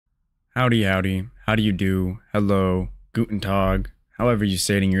Howdy, howdy. How do you do? Hello, guten tag, however you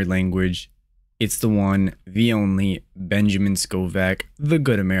say it in your language. It's the one, the only, Benjamin Scovach, the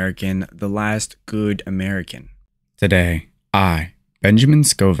good American, the last good American. Today, I, Benjamin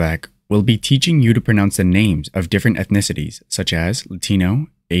Scovach, will be teaching you to pronounce the names of different ethnicities, such as Latino,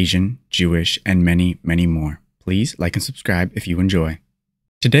 Asian, Jewish, and many, many more. Please like and subscribe if you enjoy.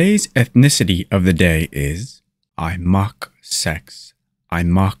 Today's ethnicity of the day is Aimaq sex.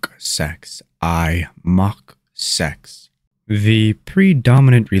 Aimaq sex. Aimaq sex. The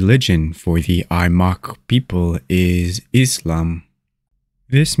predominant religion for the Aimaq people is Islam.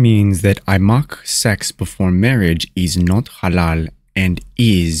 This means that Aimaq sex before marriage is not halal and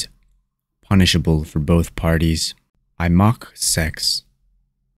is punishable for both parties. Aimaq sex.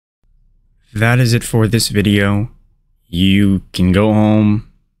 That is it for this video. You can go home.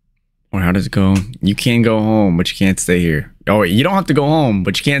 Or how does it go? You can go home, but you can't stay here. Oh, you don't have to go home,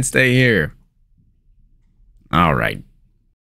 but you can't stay here. All right.